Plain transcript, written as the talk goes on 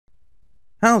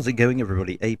How's it going,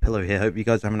 everybody? A Pillow here. Hope you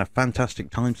guys are having a fantastic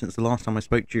time since the last time I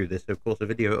spoke to you. This is, of course, a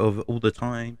video of all the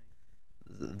time.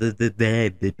 This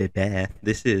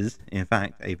is, in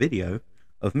fact, a video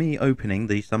of me opening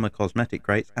the summer cosmetic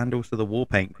crates and also the war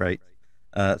paint crates.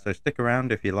 So stick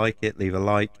around if you like it. Leave a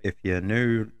like if you're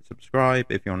new. Subscribe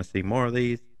if you want to see more of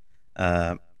these.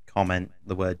 Comment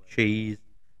the word cheese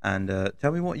and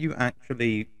tell me what you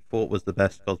actually thought was the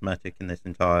best cosmetic in this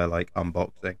entire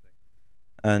unboxing.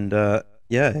 And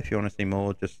yeah, if you want to see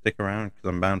more, just stick around because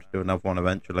I'm bound to do another one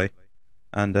eventually.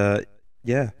 And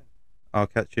yeah, I'll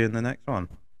catch you in the next one,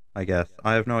 I guess.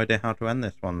 I have no idea how to end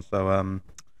this one, so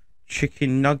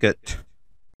chicken nugget.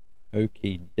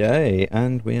 Okay, day,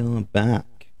 and we're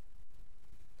back.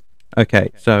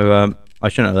 Okay, so I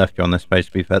shouldn't have left you on this page,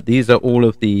 to be fair. These are all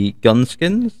of the gun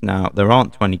skins. Now, there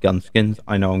aren't 20 gun skins.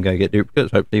 I know I'm going to get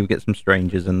duplicates. Hopefully we get some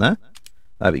strangers in there.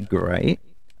 That'd be great.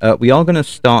 We are going to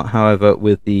start, however,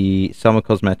 with the summer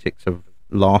cosmetics of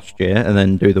last year and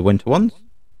then do the winter ones.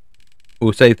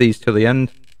 We'll save these till the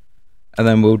end, and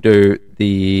then we'll do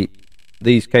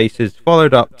these cases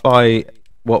followed up by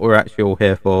what we're actually all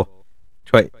here for,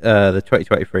 the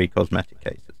 2023 cosmetic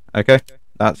cases. Okay,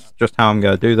 that's just how I'm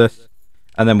going to do this,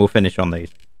 and then we'll finish on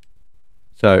these.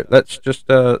 So let's just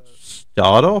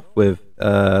start off with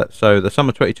so the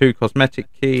summer 22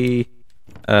 cosmetic key.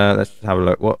 Let's just have a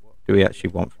look. What do we actually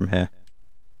want from here?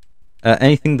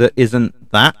 Anything that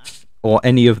isn't that, or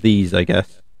any of these, I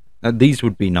guess. These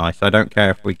would be nice. I don't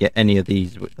care if we get any of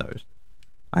these with those.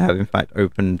 I have, in fact,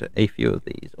 opened a few of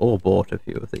these, or bought a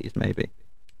few of these, maybe.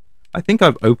 I think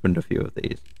I've opened a few of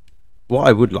these. What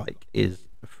I would like is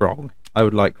frog. I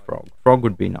would like frog. Frog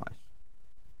would be nice.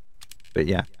 But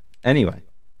yeah. Anyway.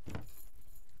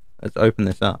 Let's open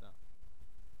this up.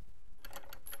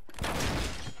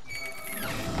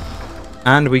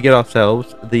 And we get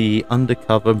ourselves the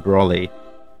Undercover Brolly.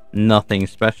 Nothing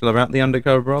special about the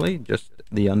Undercover Brolly, just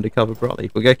the Undercover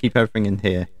Brolly. We're going to keep everything in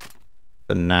here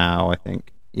for now, I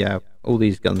think. Yeah, all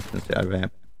these guns can sit over here.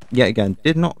 Yet again,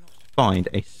 did not find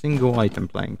a single item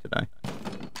playing today.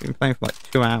 We've been playing for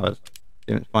like 2 hours.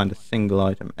 Didn't find a single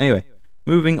item. Anyway,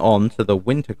 moving on to the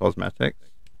winter cosmetics.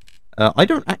 I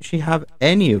don't actually have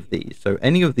any of these, so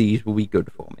any of these will be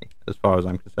good for me, as far as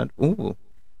I'm concerned. Ooh.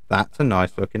 That's a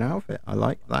nice looking outfit. I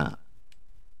like that.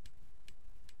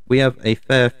 We have a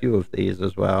fair few of these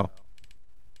as well.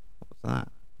 What's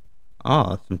that?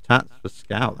 Ah, some tats for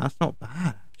Scout. That's not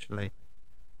bad, actually.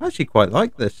 I actually quite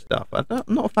like this stuff. I'm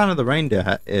not a fan of the reindeer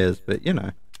hat ears, but you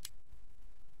know.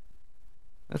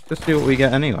 Let's just see what we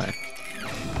get anyway.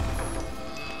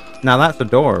 Now that's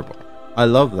adorable. I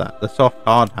love that. The soft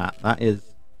hard hat.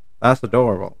 That's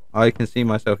adorable. I can see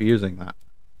myself using that.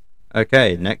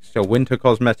 Okay, next to Winter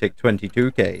Cosmetic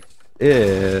 22 case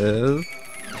is...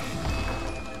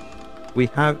 we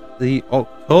have the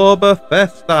October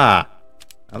Festa.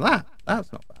 Now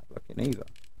that's not bad looking either.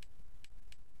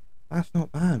 That's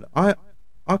not bad. I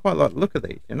quite like the look of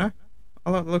these, you know?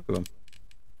 I like the look of them.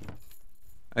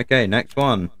 Okay, next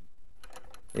one.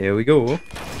 Here we go.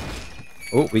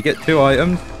 Oh, we get 2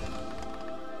 items.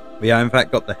 We have in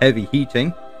fact got the heavy heating,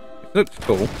 which looks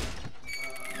cool.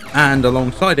 And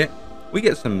alongside it, we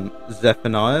get some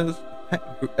Zephaniah's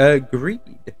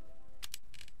Greed.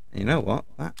 You know what?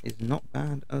 That is not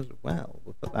bad as well.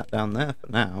 We'll put that down there for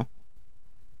now.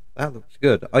 That looks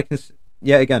good. I can...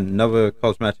 yeah, again, another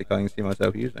cosmetic I can see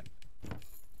myself using.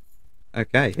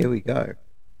 Okay, here we go.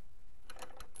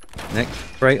 Next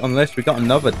crate on the list, we got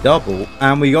another double.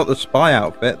 And we got the spy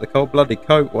outfit, the cold-blooded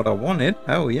coat, what I wanted.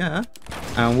 Hell yeah.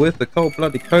 And with the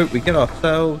cold-blooded coat, we get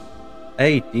ourselves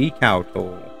a decal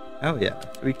tool. Hell yeah.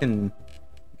 So we can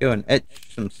go and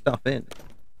etch some stuff in.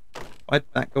 Why did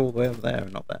that go all the way over there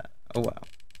and not there? Oh wow.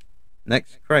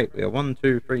 Next crate. We are 1,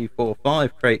 2, 3, 4,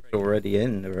 5 crates already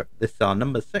in. This is our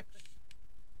number 6.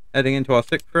 Heading into our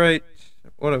 6th crate.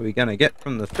 What are we going to get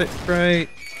from the 6th crate?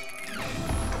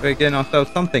 We're getting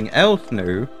ourselves something else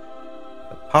new.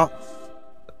 The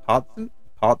Partisan?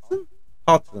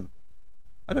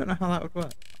 I don't know how that would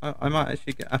work. I might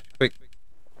actually have a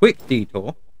quick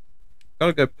detour.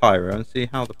 Gotta go pyro and see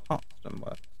how the Partisan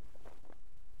works.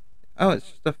 Oh, it's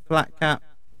just a flat cap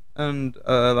and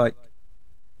like,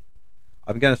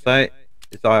 I'm gonna say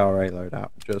it's IRA loadout,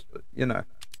 just, but you know.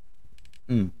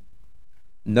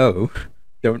 No,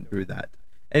 don't do that.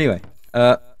 Anyway,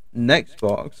 next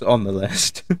box on the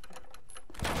list.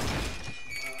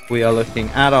 We are looking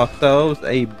at ourselves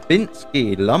a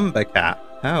Binsky lumber cap.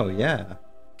 Hell yeah.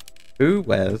 Who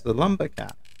wears the lumber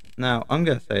cap? Now, I'm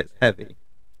gonna say it's heavy.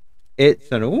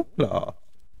 It's an all class.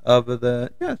 Other than...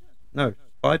 yes. No.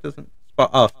 Spy doesn't...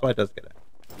 Spy does get it.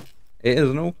 It is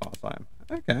an all class item.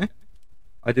 Okay.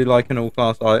 I do like an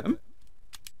all-class item.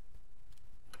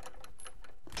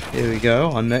 Here we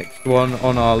go. Our next one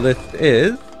on our list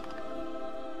is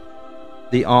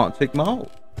the Arctic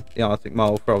Mole. The Arctic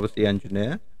Mole for obviously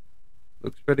engineer.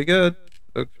 Looks pretty good.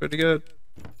 Looks pretty good.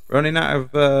 Running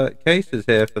out of cases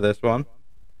here for this one.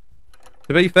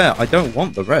 To be fair, I don't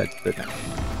want the red.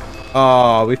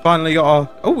 Oh, we finally got our...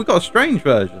 Oh, we got a strange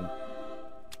version.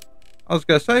 I was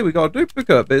going to say we got a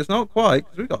duplicate, but it's not quite,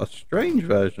 because we got a strange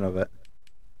version of it.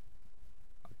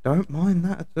 I don't mind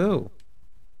that at all.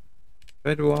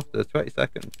 Tradable after 20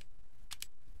 seconds.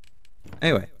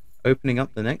 Anyway, opening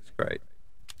up the next crate.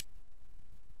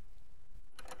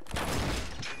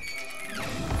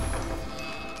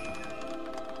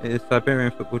 It is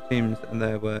Siberian football teams, and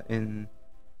they were in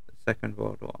the Second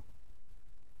World War.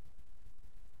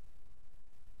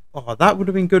 Oh, that would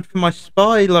have been good for my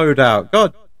spy loadout.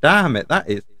 God damn it,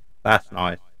 that's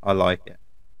nice. I like it.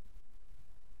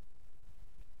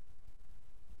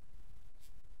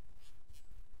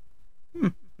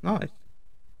 Nice.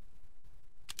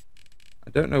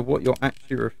 I don't know what you're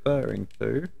actually referring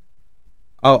to.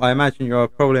 Oh, I imagine you're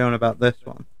probably on about this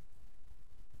one.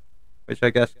 Which I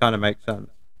guess kind of makes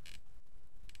sense.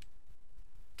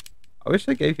 I wish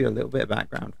they gave you a little bit of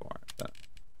background for it, but...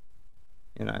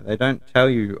 You know, they don't tell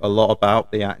you a lot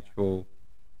about the actual...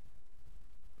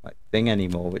 like, thing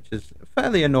anymore, which is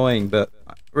fairly annoying, but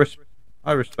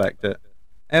I respect it.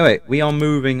 Anyway, we are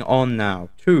moving on now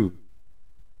to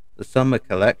the summer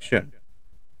collection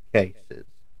cases.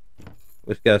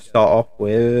 We're going to start off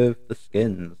with the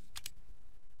skins.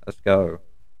 Let's go.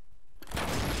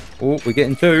 Oh, we're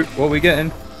getting two. What are we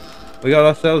getting? We got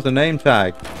ourselves a name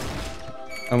tag.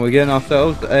 And we're getting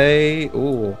ourselves a...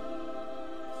 Ooh.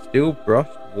 Steel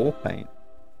brushed war paint.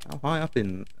 How high up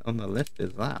on the list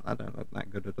is that? That don't look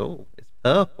that good at all. It's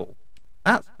purple.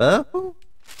 That's purple?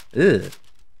 Ugh.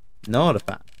 Not a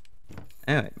fan.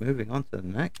 Anyway, moving on to the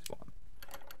next one.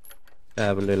 Let's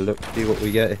have a little look to see what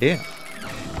we get here.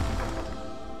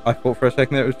 I thought for a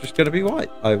second that it was just going to be white.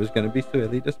 I was going to be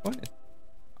severely disappointed.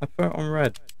 I put it on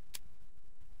red.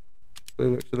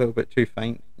 Blue looks a little bit too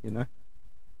faint, you know.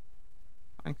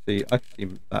 I can see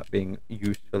that being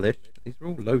useful-ish. These are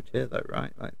all low tier though,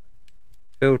 right? Like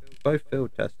both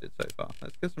field tested so far.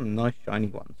 Let's get some nice shiny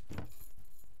ones.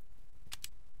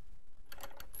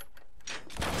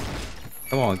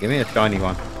 Come on, give me a shiny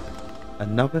one.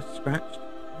 Another scratched?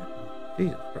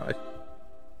 Jesus Christ.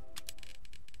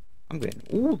 I'm getting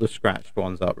all the scratched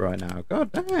ones up right now.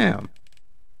 God damn.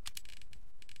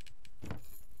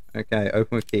 Okay,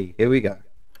 open with key. Here we go.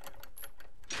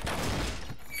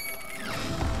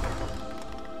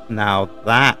 Now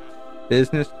that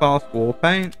business class war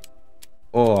paint,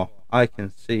 oh, I can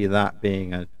see that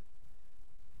being a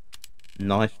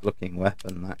nice looking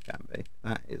weapon. That can be.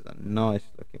 That is a nice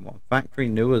looking one. Factory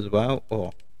new as well.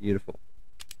 Oh, beautiful.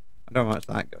 I don't know how much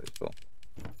that goes for.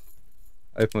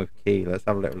 Open with key. Let's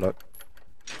have a little look.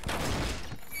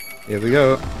 Here we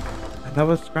go.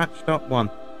 Another scratched up one.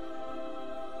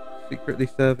 Secretly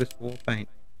serviced war paint.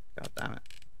 God damn it.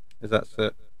 Is that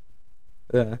so?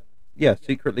 Yeah,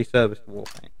 secretly serviced war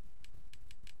paint.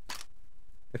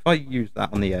 If I use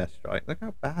that on the airstrike, look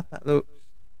how bad that looks.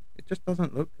 It just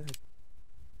doesn't look good.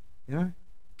 You know?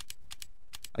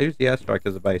 I use the airstrike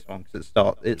as a base one because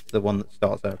it's the one that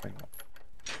starts everything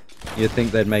off. You'd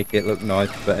think they'd make it look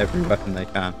nice for every weapon they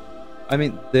can. I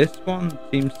mean, this one,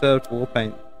 team served war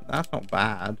paint, that's not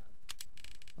bad.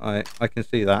 I can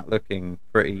see that looking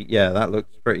pretty, yeah, that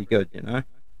looks pretty good, you know? A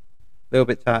little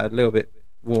bit tattered, a little bit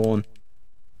worn.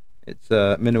 It's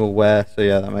minimal wear, so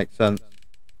yeah, that makes sense.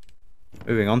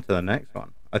 Moving on to the next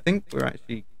one. I think we're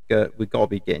actually, we've got to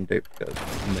be getting duplicates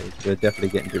on these. We're definitely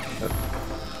getting duplicates.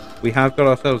 We have got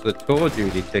ourselves a tour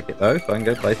duty ticket though, so I can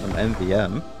go play some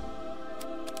MVM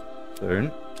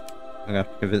soon. I'm going to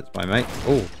have to convince my mate.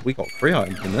 Oh, we got 3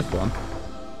 items in this one.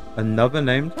 Another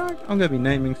name tag? I'm going to be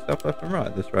naming stuff left and right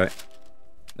at this rate.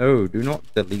 No, do not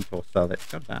delete or sell it.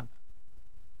 God damn.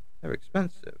 They're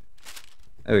expensive.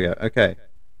 There we go. Okay.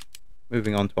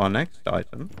 Moving on to our next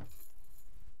item.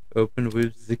 Open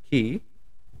with the key.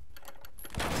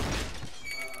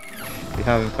 We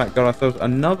have in fact got ourselves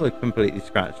another completely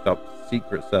scratched up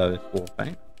Secret Service war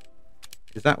paint.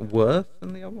 Is that worse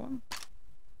than the other one?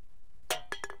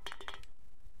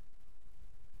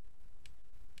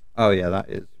 Oh yeah, that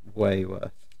is way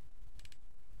worse.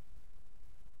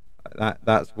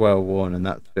 That's well worn and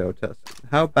that's field tested.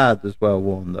 How bad does well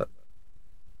worn look?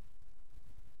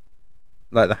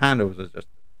 Like the handles are just,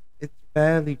 it's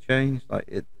barely changed.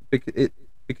 Like because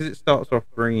it starts off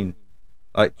green,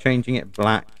 like changing it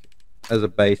black as a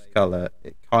base color,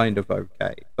 it kind of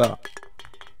okay, but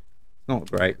it's not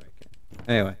great looking.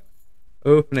 Anyway,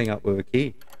 opening up with a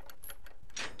key.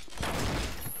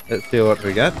 Let's see what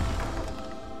we get.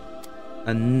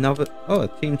 Another, oh, a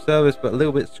team service, but a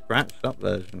little bit scratched up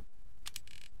version.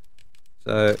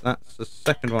 So that's the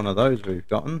second one of those we've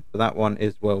gotten, but that one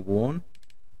is well worn.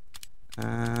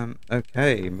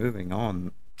 Okay, moving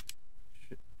on.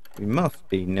 We must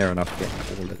be near enough to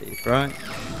get all of these, right?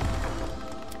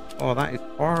 Oh, that is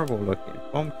horrible looking.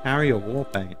 Bomb carrier war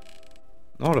paint.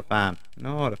 Not a fan.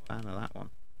 Not a fan of that one.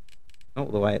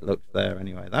 Not the way it looks there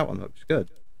anyway. That one looks good.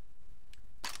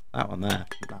 That one there.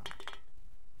 Nah.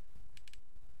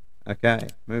 Okay,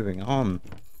 moving on.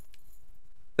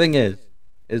 Thing is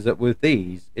that with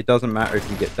these, it doesn't matter if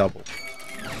you get double.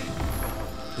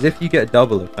 Because if you get a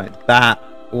double effect, that,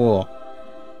 oh,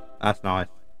 that's nice.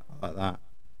 I like that.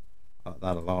 I like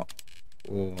that a lot.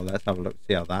 Oh, let's have a look,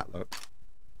 see how that looks.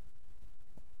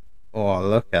 Oh,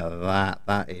 look at that.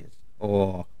 That is,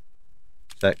 oh,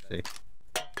 sexy.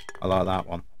 I like that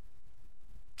one.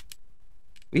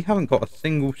 We haven't got a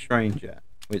single strange yet,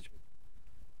 which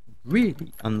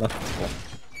really unlucky one.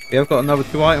 We have got another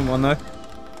 2-item one though.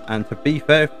 And to be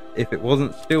fair, if it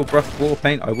wasn't steel brush war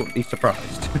paint, I wouldn't be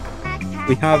surprised.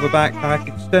 We have a backpack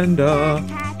extender.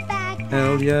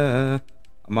 Hell yeah.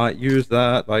 I might use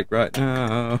that like right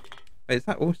now. Wait, is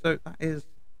that also, that is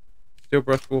steel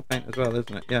brush war paint as well,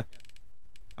 isn't it? Yeah.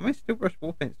 How many steel brush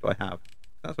war paints do I have?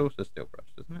 That's also steel brush,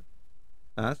 isn't it?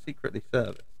 No, that's secretly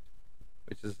serviced,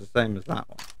 which is the same as that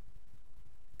one.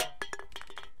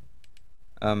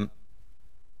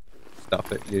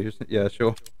 Stuff it, use. Yeah,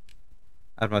 sure.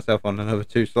 Add myself on another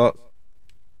 2 slots.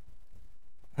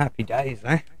 Happy days,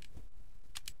 eh?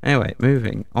 Anyway,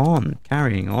 moving on,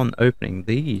 carrying on, opening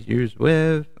these, used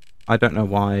with, I don't know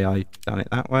why I done it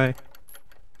that way.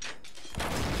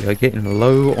 We are getting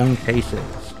low on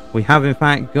cases. We have in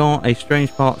fact got a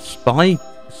strange part,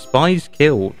 spies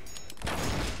killed.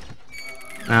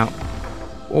 Now,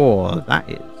 oh, that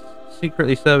is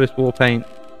secretly serviced war paint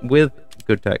with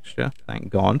good texture. Thank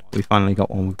God, we finally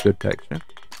got one with good texture.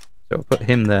 So we'll put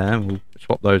him there and we'll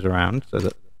swap those around so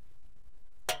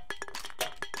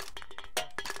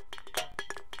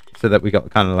that we got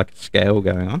kind of like a scale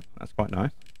going on. That's quite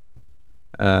nice.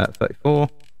 34,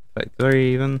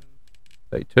 33 even,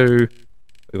 32.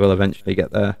 We will eventually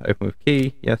get there. Open with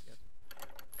key, yes.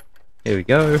 Here we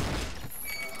go.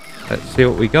 Let's see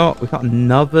what we got. We got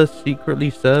another secretly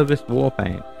serviced war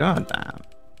paint. God damn.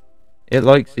 It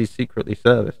likes these secretly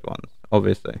serviced ones,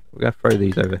 obviously. We're going to throw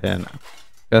these over here now.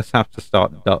 Just have to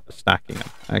start stacking them.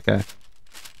 Okay.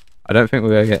 I don't think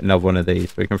we're going to get another one of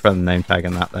these. We can throw the name tag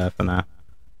in that there for now.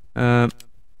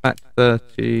 Back to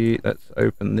 30. Let's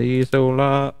open these all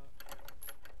up.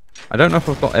 I don't know if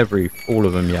I've got all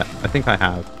of them yet. I think I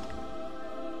have.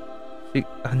 See,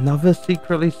 another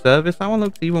secretly serviced? That one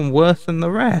looks even worse than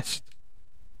the rest.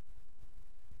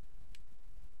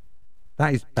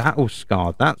 That is battle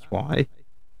scarred. That's why.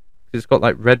 It's got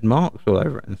like red marks all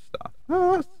over it and stuff.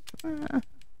 Oh, that's...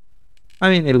 I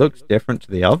mean, it looks different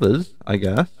to the others, I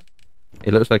guess.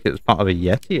 It looks like it was part of a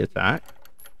Yeti attack.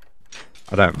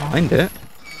 I don't mind it.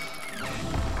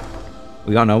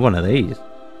 We got another one of these.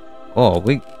 Oh,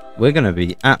 we're going to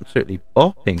be absolutely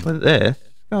bopping with this.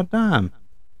 God damn.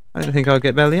 I don't think I'll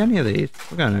get barely any of these.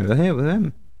 We're going over here with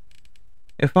him.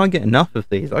 If I get enough of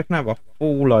these, I can have a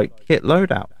full, like, kit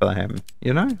loadout for him.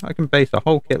 You know? I can base a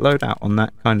whole kit loadout on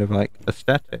that kind of, like,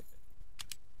 aesthetic.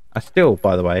 I still,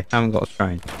 by the way, haven't got a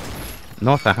strange.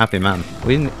 Not a happy man.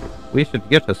 We should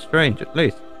get a strange, at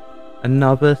least.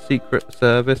 Another secret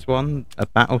service one. A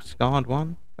battle-scarred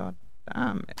one. God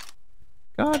damn it.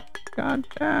 God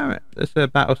damn it. This is a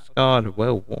battle-scarred,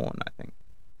 well-worn, I think.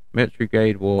 Military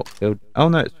grade war field. Oh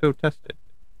no, it's field tested.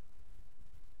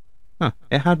 Huh.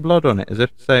 It had blood on it, as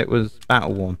if to say it was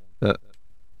battle worn. But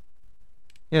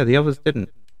yeah, the others didn't.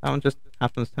 That one just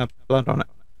happens to have blood on it.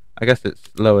 I guess it's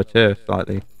lower tier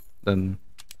slightly than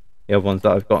the other ones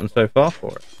that I've gotten so far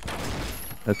for it.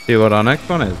 Let's see what our next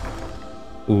one is.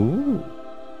 Ooh.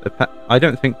 I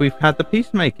don't think we've had the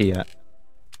Peacemaker yet.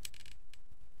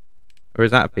 Or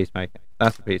is that a Peacemaker?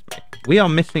 That's a Peacemaker. We are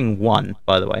missing one,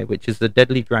 by the way, which is the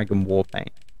Deadly Dragon War Paint.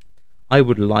 I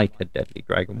would like a Deadly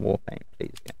Dragon War Paint,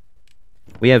 please. Yeah.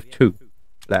 We have 2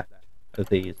 left of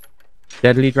these.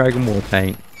 Deadly Dragon War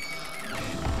Paint.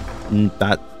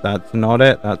 That's not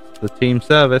it. That's the team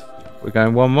service. We're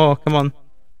going one more. Come on.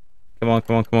 Come on.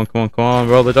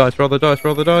 Roll the dice.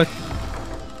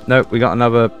 Nope, we got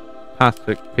another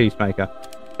plastic Peacemaker.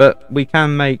 But we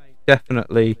can make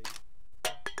definitely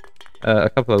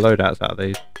a couple of loadouts out of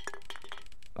these.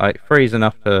 Like, 3 is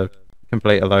enough to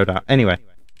complete a loadout. Anyway.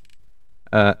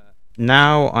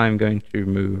 Now I'm going to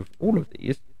move all of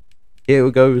these. Here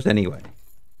it goes anyway.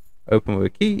 Open with a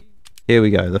key. Here we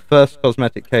go. The first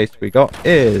cosmetic case we got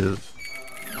is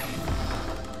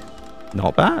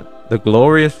not bad. The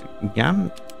glorious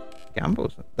gambles.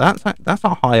 That's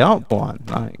a high up one.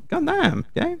 Like, goddamn,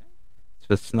 game. It's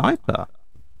for sniper.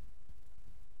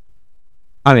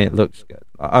 I mean, it looks good.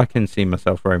 I can see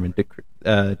myself roaming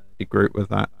Groot with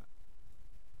that.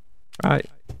 Right.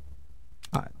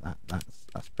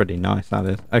 That's pretty nice. That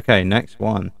is. Okay, next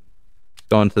one. Let's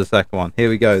go on to the second one. Here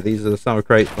we go. These are the summer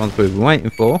crates ones we've been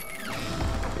waiting for.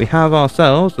 We have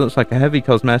ourselves. Looks like a heavy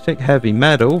cosmetic, heavy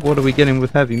metal. What are we getting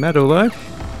with heavy metal though?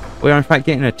 We are in fact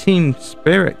getting a Team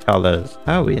Spirit colors.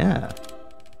 Oh yeah.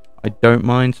 I don't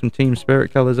mind some Team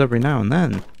Spirit colors every now and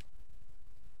then.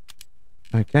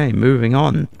 Okay, moving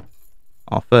on.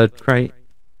 Our third crate.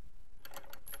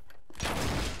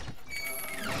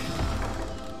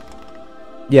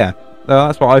 Yeah,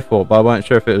 that's what I thought, but I wasn't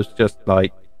sure if it was just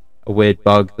like a weird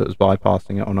bug that was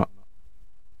bypassing it or not.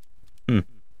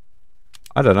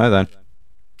 I don't know then.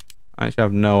 I actually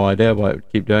have no idea why it would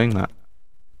keep doing that.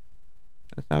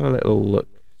 Let's have a little look,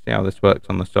 see how this works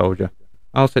on the soldier.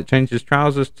 Also, it changes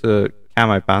trousers to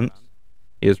camo pants.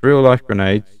 He has real life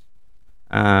grenades.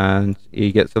 And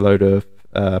he gets a load of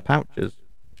pouches.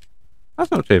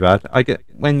 That's not too bad. I get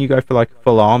when you go for like a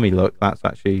full army look, that's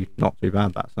actually not too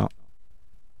bad. That's not.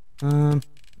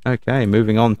 Okay,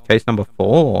 moving on. Case number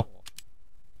 4.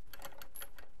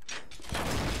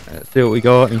 Let's see what we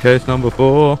got in case number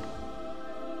 4.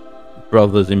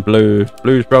 Brothers in Blue.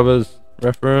 Blues Brothers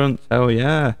reference. Hell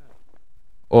yeah.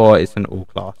 Or it's an all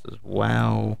class as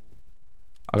well.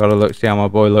 I gotta look, see how my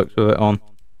boy looks with it on.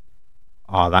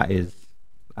 Oh,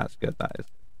 that's good, that is.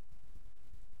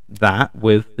 That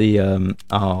with the,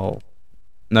 oh.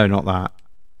 No, not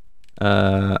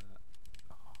that.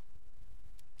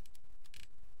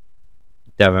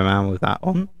 Devil Man with that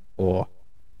on. Or,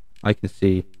 I can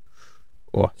see.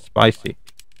 Or, spicy.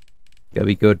 Gonna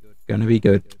be good. Gonna be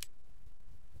good.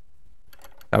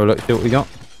 Have a look, see what we got.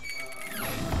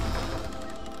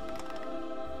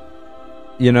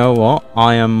 You know what?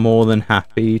 I am more than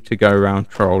happy to go around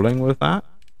trolling with that.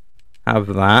 Have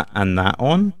that and that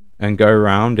on. And go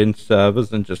around in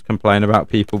servers and just complain about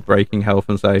people breaking health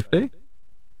and safety.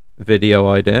 Video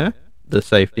idea. The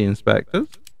safety inspectors.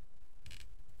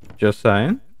 Just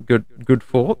saying. Good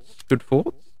thoughts. Good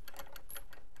thoughts.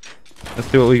 Let's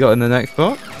see what we got in the next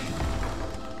box.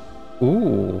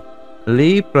 Ooh.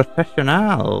 Le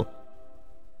Professional.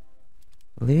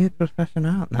 Le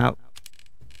Professional. Now,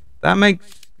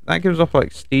 that gives off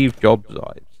like Steve Jobs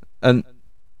vibes. And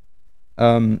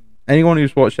anyone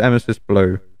who's watched Emesis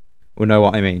Blue will know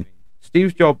what I mean.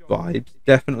 Steve Jobs vibes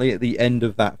definitely at the end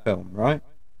of that film, right?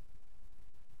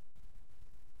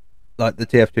 Like the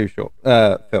TF2 short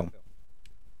film.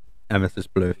 Emesis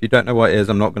Blue. If you don't know what it is,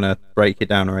 I'm not going to break it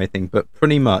down or anything, but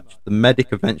pretty much the medic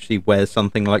eventually wears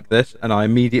something like this,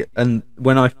 and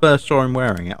when I first saw him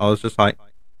wearing it, I was just like,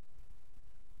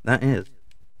 that is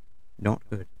not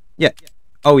good. Yeah.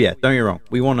 Oh yeah, don't get me wrong.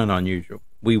 We want an unusual.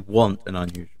 We want an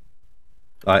unusual.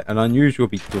 Like, an unusual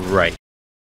would be great.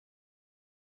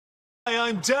 Hi,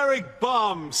 I'm Derek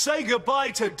Bum. Say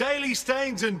goodbye to daily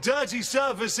stains and dirty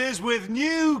surfaces with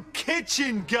new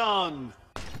kitchen gun.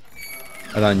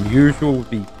 An unusual would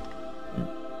be...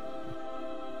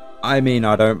 I mean,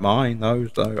 I don't mind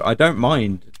those, though. I don't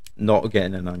mind not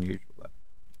getting an unusual, though.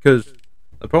 Because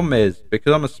the problem is,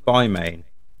 because I'm a spy main,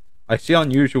 I see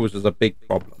unusuals as a big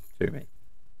problem to me.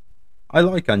 I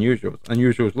like unusuals.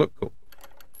 Unusuals look cool.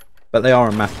 But they are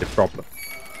a massive problem.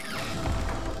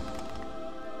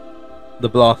 The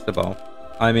Blaster Ball.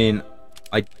 I mean,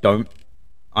 I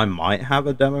might have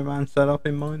a Demo Man set up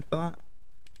in mind for that.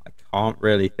 I can't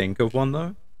really think of one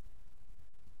though.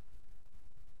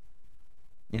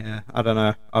 Yeah, I don't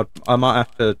know. I might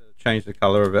have to change the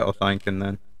color of it or something and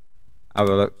then have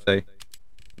a look, see.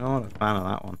 Not a fan of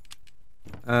that one.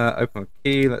 Open a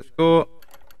key, let's go.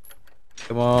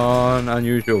 Come on,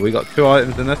 unusual. We got 2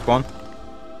 items in this one.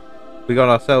 We got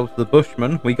ourselves the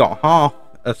Bushman. We got half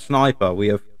a sniper. We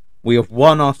have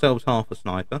won ourselves half a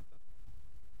sniper.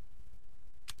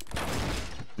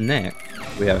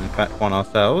 Next, we have in fact won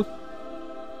ourselves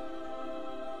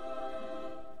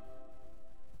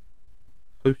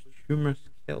posthumous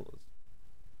kills.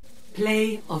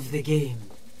 Play of the game.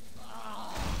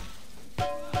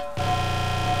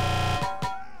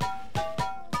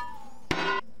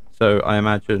 So I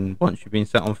imagine once you've been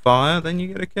set on fire, then you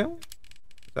get a kill.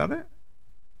 Is that it?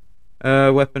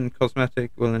 Weapon cosmetic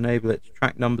will enable it to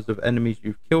track numbers of enemies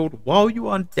you've killed while you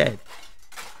are dead.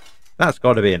 That's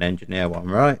got to be an engineer one,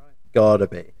 right? Gotta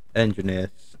be engineer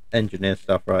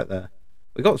stuff right there.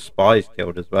 We got spies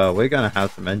killed as well. We're going to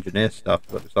have some engineer stuff.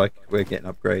 Looks like we're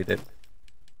getting upgraded.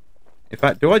 In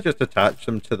fact, do I just attach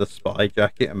them to the spy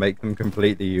jacket and make them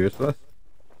completely useless?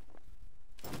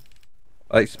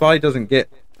 Like, spy doesn't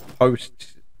get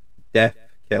post-death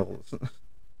kills.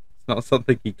 It's not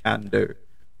something he can do.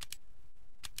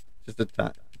 Just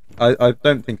attach. I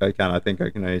don't think I can. I think I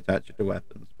can only attach it to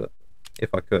weapons, but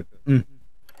if I could.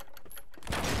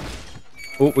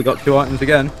 Oh, we got 2 items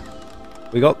again.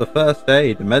 We got the first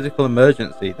aid, the medical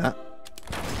emergency.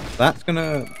 That's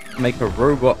gonna make a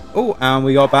robot. Oh, and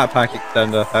we got backpack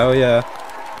extender. Hell yeah.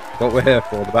 What we're here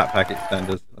for, the backpack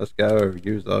extenders. Let's go,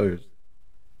 use those.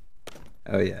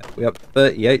 Hell yeah. We have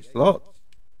 38 slots.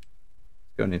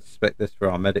 Let's go and inspect this for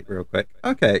our medic real quick.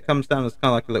 Okay, it comes down as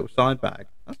kind of like a little side bag.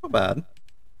 That's not bad.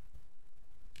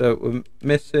 So we're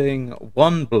missing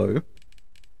 1 blue.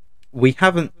 We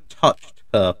haven't touched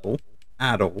purple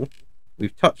at all.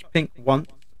 We've touched pink once,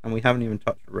 and we haven't even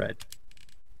touched red.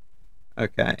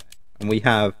 Okay, and we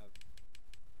have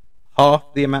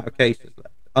half the amount of cases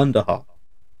left. Under half.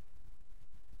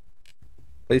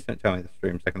 Please don't tell me the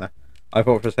stream's second there. I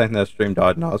thought for a second the stream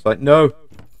died, and I was like, no,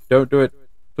 don't do it,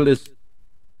 please.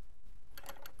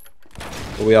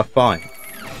 But we are fine.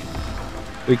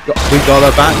 We got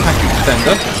a backpack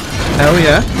extender. Hell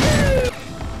yeah.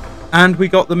 And we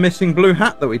got the missing blue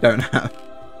hat that we don't have.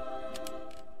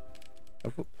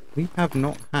 We have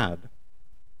not had.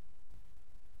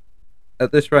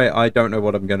 At this rate, I don't know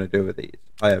what I'm going to do with these.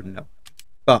 I have no.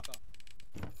 But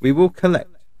we will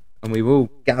collect and we will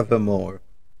gather more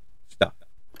stuff.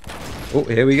 Oh,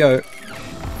 here we go.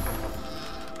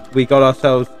 We got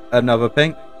ourselves another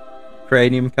pink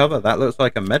cranium cover. That looks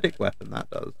like a medic weapon. That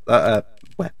does.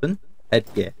 Weapon?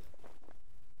 Headgear.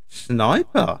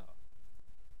 Sniper.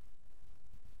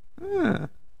 Ah.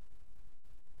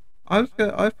 I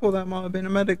thought that might have been a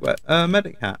medic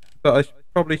hat, but I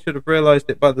probably should have realised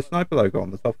it by the sniper logo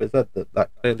on the top of his head that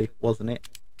clearly wasn't it.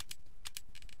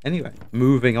 Anyway,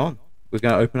 moving on. We're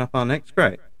going to open up our next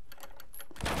crate.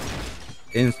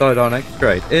 Inside our next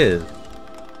crate is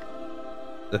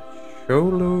the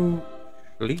Sholo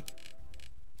Sleep.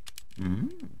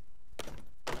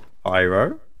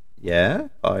 Pyro. Yeah,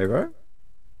 pyro.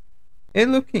 It's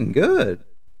looking good.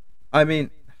 I mean,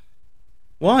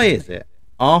 why is it?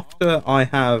 After I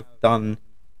have done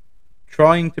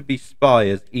trying to be spy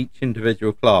as each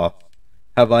individual class,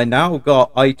 have I now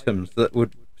got items that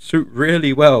would suit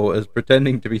really well as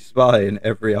pretending to be spy in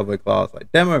every other class?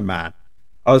 Like Demo Man,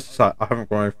 I was just like, I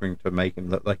haven't got anything to make him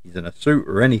look like he's in a suit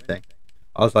or anything.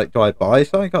 I was like, do I buy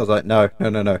something? I was like, no.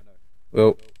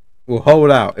 We'll hold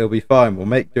out. It'll be fine. We'll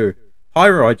make do.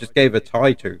 Pyro, I just gave a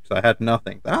tie to because I had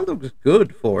nothing. That looks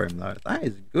good for him though. That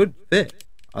is a good fit.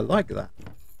 I like that.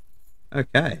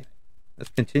 Okay, let's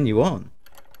continue on.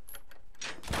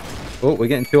 Oh, we're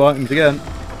getting 2 items again.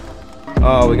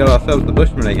 Oh, we got ourselves the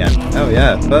Bushman again. Oh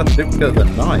yeah, first duplicate of the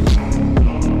night.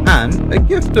 And a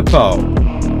gifter pole.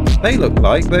 They look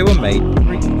like they were made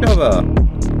for each other.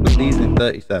 Put these in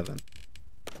 37.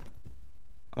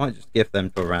 I might just gift them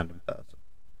to a random person.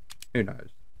 Who knows?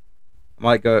 I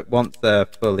might go, once they're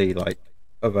fully, like,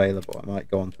 available, I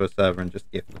might go onto a server and just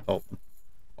gift the pole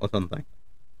or something.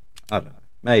 I don't know.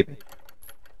 Maybe.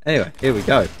 Anyway, here we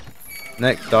go.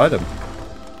 Next item.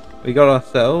 We got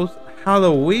ourselves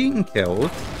Halloween kills.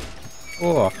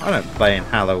 Oh, I don't play in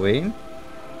Halloween.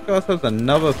 We got ourselves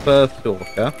another First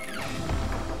Stalker.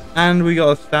 And we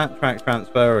got a Stat Track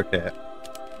Transfer kit.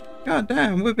 God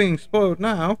damn, we're being spoiled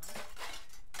now.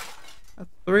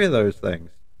 That's 3 of those things.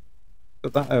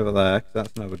 Put that over there, because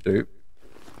that's another dupe.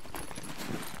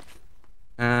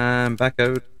 And back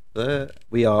over there.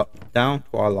 We are down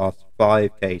to our last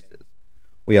 5 cases.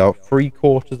 We are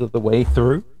 3/4 of the way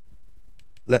through.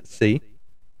 Let's see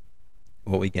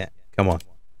what we get. Come on.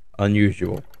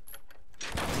 Unusual.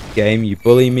 Game, you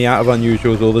bully me out of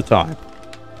unusuals all the time.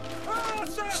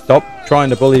 Stop trying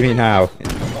to bully me now.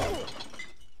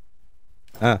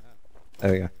 Ah,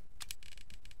 there we go.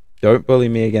 Don't bully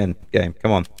me again, game.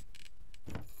 Come on.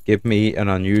 Give me an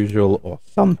unusual or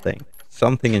something.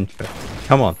 Something interesting.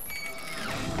 Come on.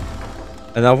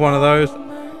 Another one of those.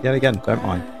 Yet again, don't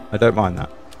mind. I don't mind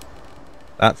that.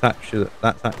 That's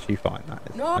actually fine. That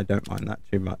is. I don't mind that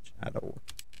too much at all.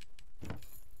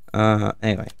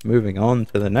 Anyway, moving on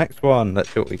to the next one. Let's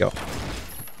see what we got.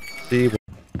 See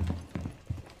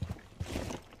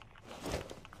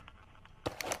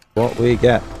what we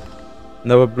get.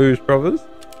 Another Blues Brothers.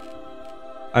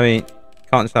 I mean,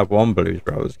 can't just have one Blues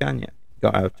Brothers, can you?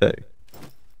 Gotta have 2.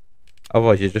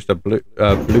 Otherwise, you're just a Blues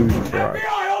Bro.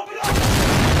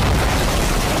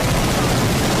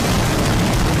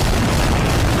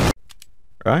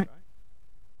 Right?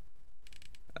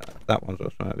 that one's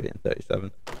also going to be in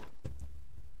 37.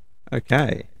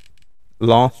 Okay.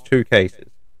 Last 2 cases.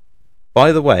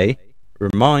 By the way,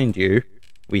 remind you,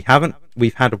 we've had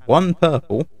 1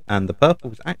 purple, and the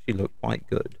purples actually look quite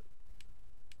good.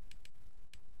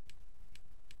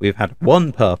 We've had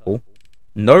 1 purple,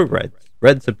 no reds.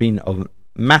 Reds have been a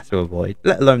massive avoid,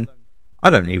 let alone, I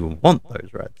don't even want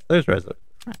those reds. Those reds look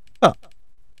crap. But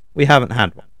we haven't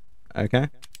had one. Okay?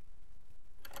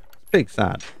 It's big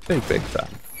sad. Big sad.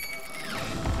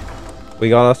 We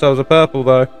got ourselves a purple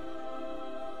though.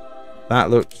 That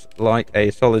looks like a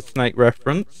Solid Snake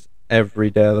reference every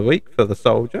day of the week for the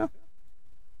soldier.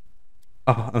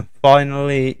 Oh, and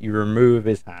finally, you remove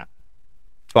his hat.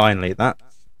 Finally, that's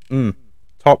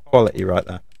top quality right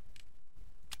there.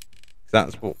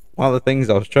 That's what one of the things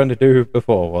I was trying to do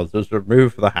before was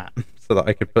remove the hat so that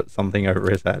I could put something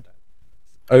over his head.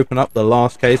 Open up the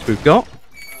last case we've got.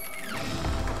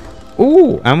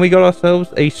 Ooh, and we got ourselves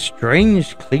a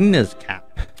strange cleaner's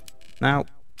cap. Now,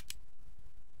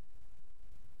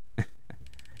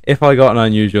 if I got an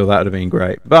unusual, that would have been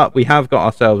great. But we have got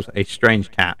ourselves a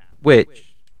strange cap,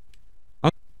 which...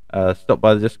 stop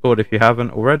by the Discord if you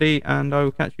haven't already, and I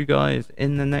will catch you guys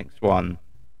in the next one.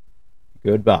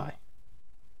 Goodbye.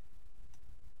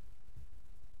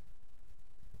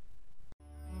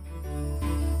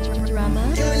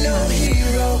 Drama. You're no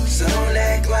hero, so don't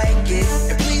act like it.